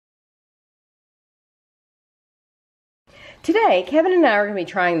Today, Kevin and I are going to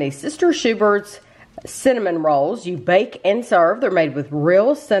be trying these Sister Schubert's cinnamon rolls. You bake and serve. They're made with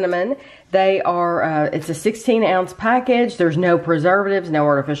real cinnamon. They are, it's a 16-ounce package. There's no preservatives, no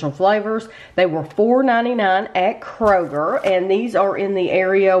artificial flavors. They were $4.99 at Kroger, and these are in the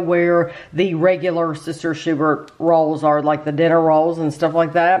area where the regular Sister Schubert rolls are, like the dinner rolls and stuff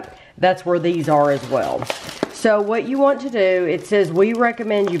like that. That's where these are as well. So what you want to do, it says we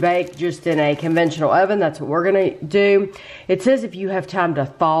recommend you bake just in a conventional oven. That's what we're going to do. It says if you have time to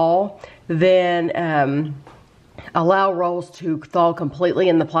thaw, then allow rolls to thaw completely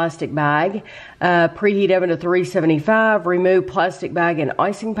in the plastic bag. Preheat oven to 375. Remove plastic bag and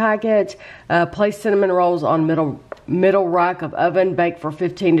icing packet. Place cinnamon rolls on middle rack of oven. Bake for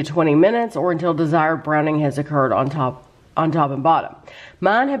 15 to 20 minutes or until desired browning has occurred on top and bottom.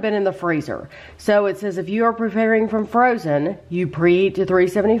 Mine have been in the freezer. So it says if you are preparing from frozen, you preheat to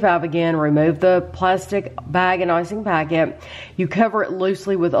 375 again, remove the plastic bag and icing packet. You cover it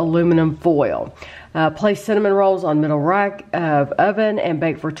loosely with aluminum foil. Place cinnamon rolls on middle rack of oven and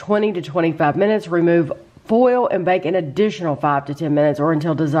bake for 20 to 25 minutes. Remove foil and bake an additional 5 to 10 minutes or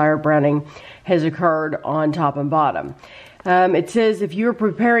until desired browning has occurred on top and bottom. It says if you're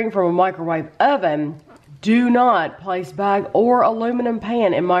preparing from a microwave oven, do not place bag or aluminum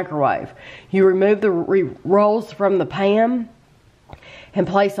pan in microwave. You remove the rolls from the pan and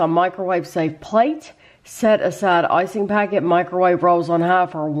place on microwave safe plate. Set aside icing packet, microwave rolls on high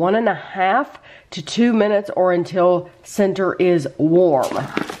for 1.5 to 2 minutes or until center is warm.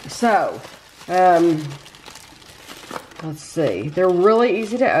 So, let's see. They're really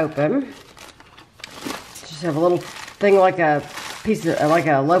easy to open. Just have a little thing like a piece of, like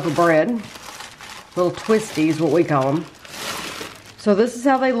a loaf of bread. Little twisties, what we call them. So this is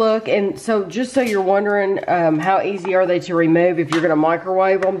how they look. And so just so you're wondering how easy are they to remove if you're going to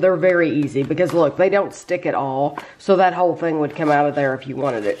microwave them, they're very easy because look, they don't stick at all. So that whole thing would come out of there if you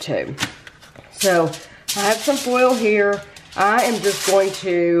wanted it to. So I have some foil here. I am just going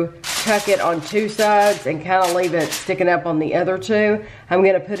to tuck it on two sides and kind of leave it sticking up on the other two. I'm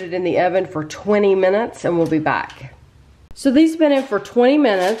going to put it in the oven for 20 minutes and we'll be back. So these have been in for 20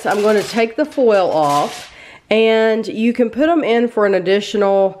 minutes. I'm going to take the foil off and you can put them in for an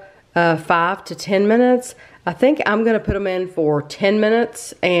additional 5 to 10 minutes. I think I'm going to put them in for 10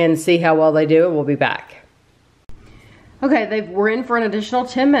 minutes and see how well they do and we'll be back. Okay, we're in for an additional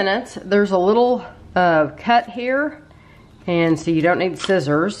 10 minutes. There's a little cut here and so you don't need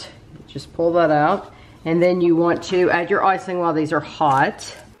scissors. Just pull that out and then you want to add your icing while these are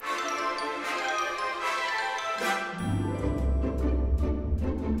hot.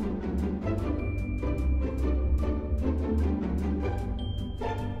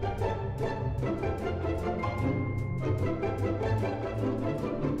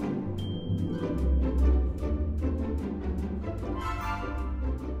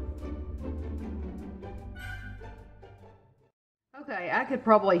 Okay, I could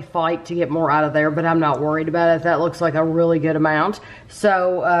probably fight to get more out of there, but I'm not worried about it. That looks like a really good amount.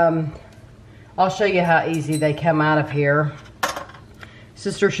 So, I'll show you how easy they come out of here.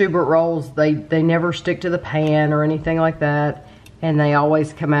 Sister Schubert rolls, they never stick to the pan or anything like that. And they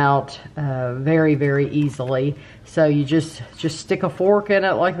always come out very, very easily. So you just stick a fork in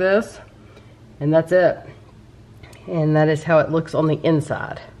it like this, and that's it. And that is how it looks on the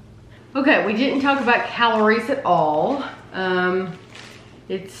inside. Okay, we didn't talk about calories at all.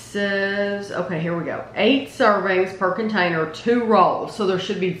 It says, okay, here we go. 8 servings per container, 2 rolls. So there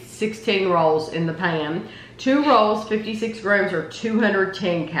should be 16 rolls in the pan. 2 rolls, 56 grams or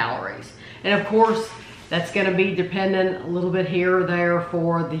 210 calories. And of course, that's gonna be dependent a little bit here or there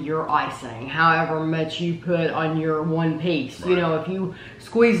for your icing, however much you put on your one piece. Right. You know, if you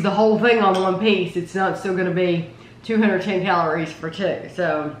squeeze the whole thing on one piece, it's not still gonna be 210 calories for 2.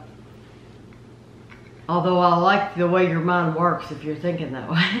 So, although I like the way your mind works if you're thinking that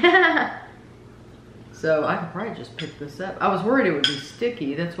way. So I could probably just pick this up. I was worried it would be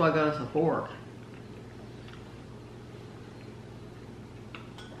sticky. That's why I got us a fork.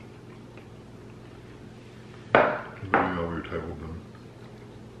 Bring it over your table then.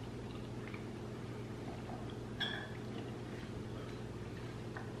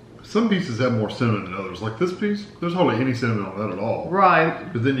 Some pieces have more cinnamon than others. Like this piece, there's hardly any cinnamon on that at all.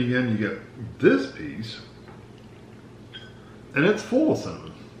 Right. But then again, you get this piece, and it's full of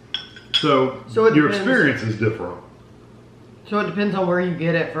cinnamon. So your experience is different. So it depends on where you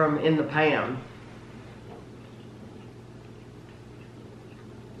get it from in the pan.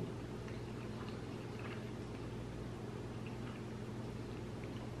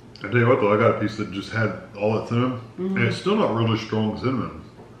 I tell you what though, I got a piece that just had all that cinnamon, and it's still not really strong cinnamon.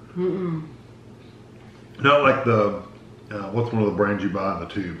 Not like the what's one of the brands you buy in the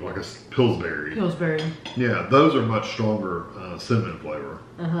tube, like a Pillsbury. Pillsbury. Yeah, those are much stronger cinnamon flavor.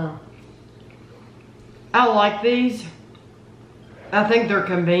 I like these. I think they're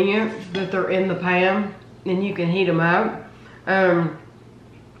convenient that they're in the pan and you can heat them up.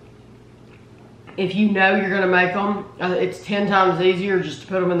 If you know you're gonna make them, it's 10 times easier just to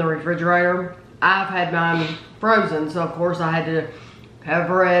put them in the refrigerator. I've had mine frozen, so of course I had to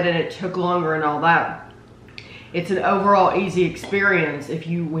cover it and it took longer and all that. It's an overall easy experience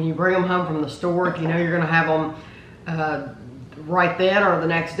when you bring them home from the store, if you know you're gonna have them right then or the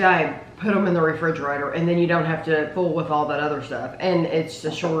next day, put them in the refrigerator and then you don't have to fool with all that other stuff and it's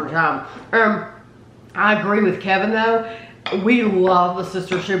a shorter time. I agree with Kevin though. We love the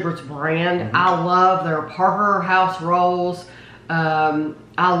Sister Schubert's brand. I love their Parker House rolls. I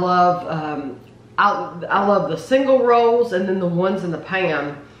love the single rolls and then the ones in the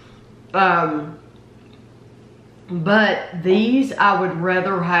pan. But these I would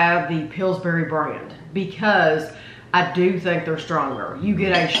rather have the Pillsbury brand because I do think they're stronger. You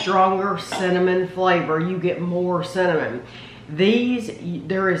get a stronger cinnamon flavor. You get more cinnamon. These,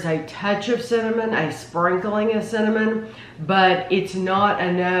 there is a touch of cinnamon, a sprinkling of cinnamon, but it's not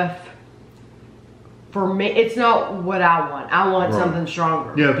enough for me. It's not what I want. I want something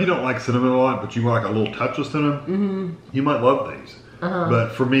stronger. Yeah, if you don't like cinnamon a lot, but you like a little touch of cinnamon, you might love these. But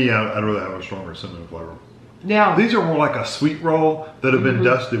for me, I'd rather have a stronger cinnamon flavor. Yeah. These are more like a sweet roll that have been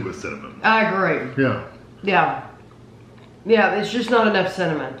dusted with cinnamon. I agree. Yeah. Yeah. Yeah, it's just not enough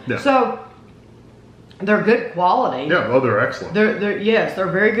cinnamon. Yeah. So, they're good quality. Yeah, well, they're excellent. Yes,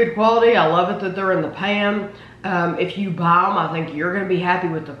 they're very good quality. I love it that they're in the pan. If you buy them, I think you're going to be happy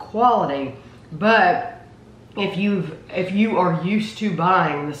with the quality. But if you are used to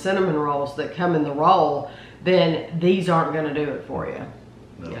buying the cinnamon rolls that come in the roll, then these aren't going to do it for you.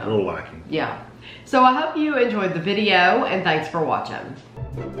 No, a little lacking. Yeah. So I hope you enjoyed the video and thanks for watching.